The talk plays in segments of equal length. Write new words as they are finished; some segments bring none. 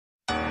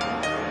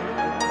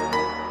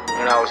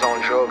when I was on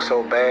drugs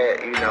so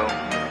bad, you know,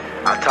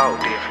 I talk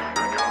different.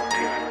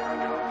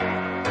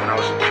 When I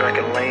was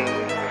drinking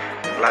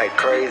lean like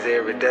crazy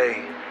every day,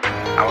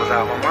 I was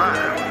out of my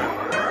mind.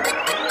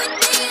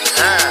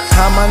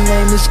 Hi, my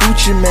name is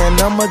Gucci, man,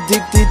 I'm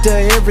addicted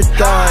to everything.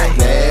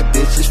 Bad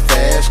bitches,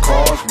 fast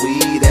cars,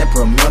 weed, and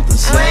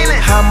promethazine.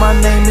 Hi, my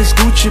name is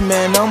Gucci,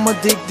 man, I'm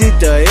addicted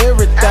to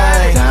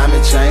everything.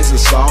 Diamond chains,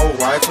 assault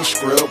rifle,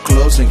 skrip,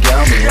 clubs, and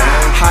gambling.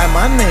 Hi,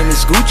 my name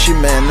is Gucci,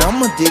 man,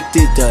 I'm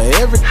addicted to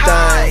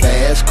everything.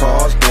 Fast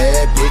cars,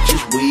 bad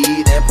bitches,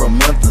 weed, and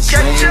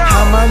promethazine.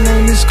 Hi, my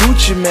name is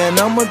Gucci, man,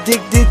 I'm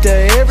addicted to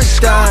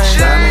everything.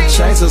 Diamond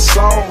chains,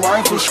 assault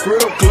rifle,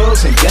 skrip,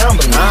 clubs, and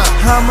gambling.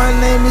 Hi, my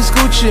name is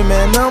Gucci,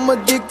 man, I'm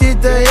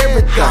addicted to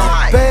everything.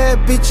 Bad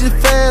bitches,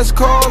 fast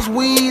cars,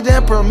 weed,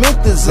 and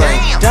promethazine.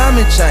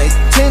 Diamond chains,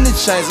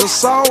 tennis chains,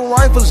 assault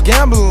rifles,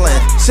 gambling.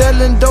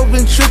 Selling dope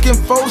and tricking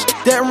folks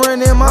that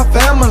run in my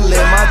family.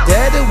 My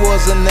daddy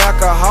was an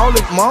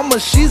alcoholic, mama,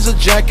 she's a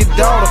junkie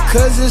daughter.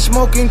 Cousin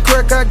smoking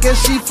crack, I guess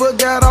she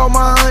forgot all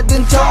my aunt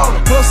and taught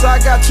her. Plus I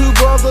got two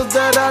brothers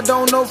that I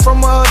don't know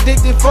from her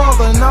addicted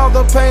father. And all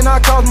the pain I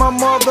caused my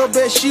mother,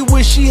 bet she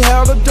wish she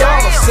had a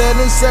daughter.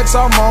 Selling sex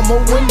out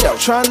mama window,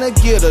 trying to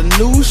get a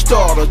new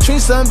starter. Treat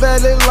Sun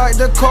Valley like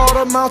the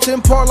Carter,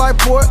 Mountain Park like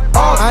Port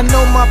Arthur. I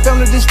know my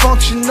family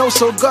dysfunctional,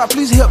 so God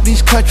please help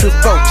these country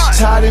folks.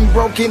 Tired and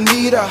broken,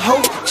 need a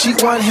hope.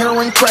 Cheap wine,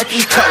 heroin, crack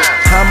and coke.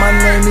 Hi, my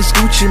name is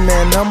Gucci,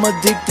 man, I'm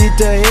addicted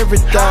to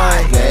everything.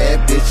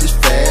 Bad bitches,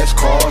 fast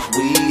cars,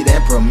 weed,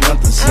 and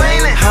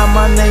promethazine. Hi,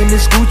 my name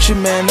is Gucci,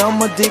 man,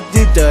 I'm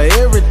addicted to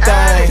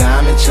everything.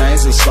 Diamond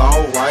chains,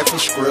 assault rifle,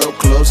 skrip,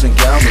 clubs, and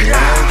gambling.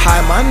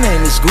 Hi, my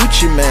name is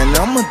Gucci, man,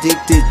 I'm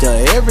addicted to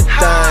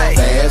everything.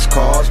 Fast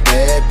cars,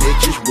 bad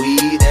bitches,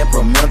 weed, and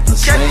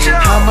promethazine.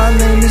 Hi, my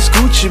name is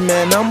Gucci,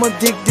 man, I'm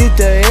addicted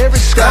to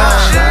everything.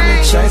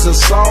 Diamond chains,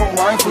 assault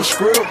rifle,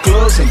 skrip,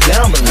 clubs, and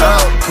gambling.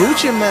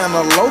 Gucci, man,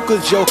 a local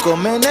joker,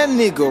 man, that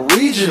nigga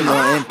regional.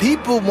 And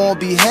people won't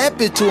be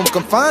happy to him,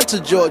 confined to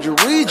Georgia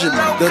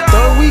regional. The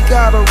third week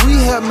out of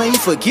rehab, man, you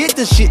forget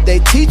the shit they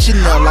teaching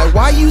now. Like,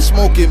 why you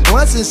smoking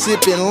blunts and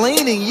sipping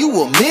lean and you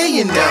a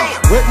millionaire?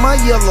 Wreck my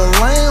yellow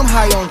lamb,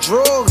 high on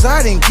drugs,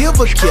 I didn't give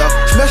a care.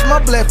 Smash my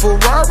black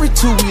Ferrari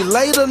 2 weeks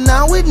later,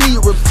 now it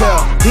need repair.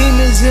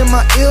 Demons in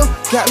my ear,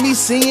 got me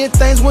seeing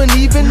things when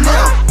even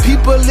now.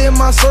 People in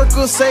my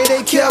circle say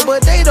they care,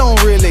 but they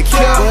don't really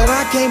care. But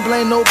I can't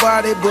blame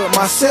nobody but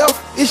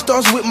myself. It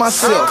starts with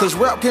myself. Cause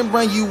rap can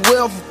bring you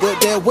wealth, but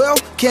that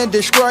wealth can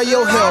destroy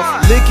your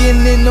health.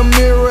 Looking in the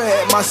mirror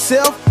at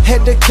myself,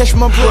 had to catch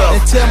my breath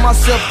and tell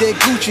myself that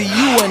Gucci,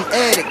 you an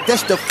addict,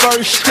 that's the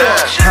first step.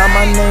 Hi,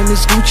 my name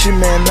is Gucci,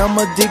 man, I'm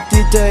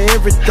addicted to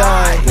everything.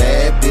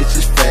 Bad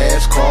bitches,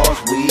 fast cars,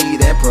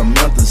 weed, and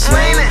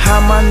promethazine. Hi,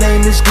 my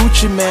name is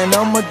Gucci, man,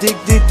 I'm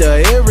addicted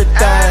to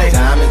everything.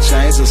 Diamond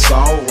chains,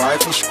 assault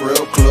rifle,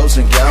 skrip, clubs,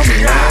 and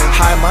gambling.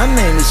 Hi, my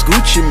name is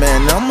Gucci,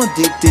 man, I'm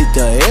addicted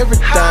to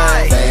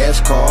everything.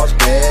 Fast cars,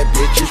 bad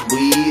bitches,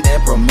 weed,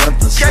 and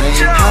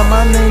promethazine. Hi,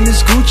 my name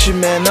is Gucci,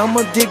 man, I'm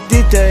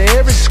addicted to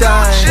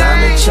everything.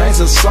 Diamond chains,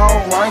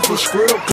 assault rifle, skrip.